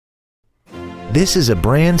This is a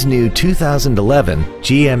brand new 2011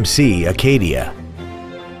 GMC Acadia.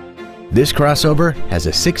 This crossover has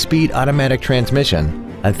a 6-speed automatic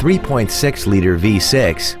transmission, a 3.6-liter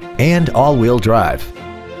V6, and all-wheel drive.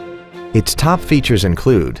 Its top features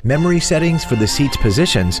include memory settings for the seat's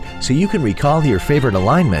positions so you can recall your favorite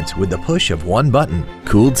alignments with the push of one button,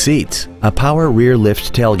 cooled seats, a power rear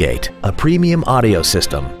lift tailgate, a premium audio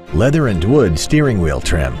system, leather and wood steering wheel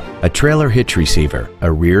trim, a trailer hitch receiver,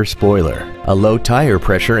 a rear spoiler, a low tire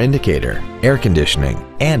pressure indicator, air conditioning,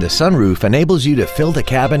 and a sunroof enables you to fill the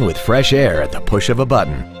cabin with fresh air at the push of a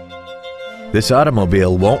button. This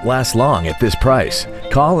automobile won't last long at this price.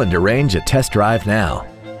 Call and arrange a test drive now.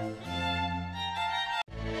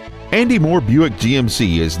 Andy Mohr Buick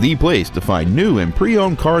GMC is the place to find new and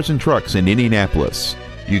pre-owned cars and trucks in Indianapolis.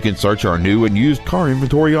 You can search our new and used car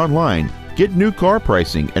inventory online, get new car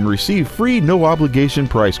pricing, and receive free no-obligation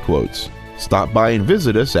price quotes. Stop by and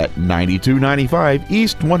visit us at 9295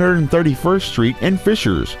 East 131st Street in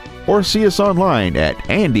Fishers, or see us online at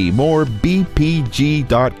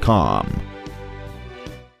andymoorbpg.com.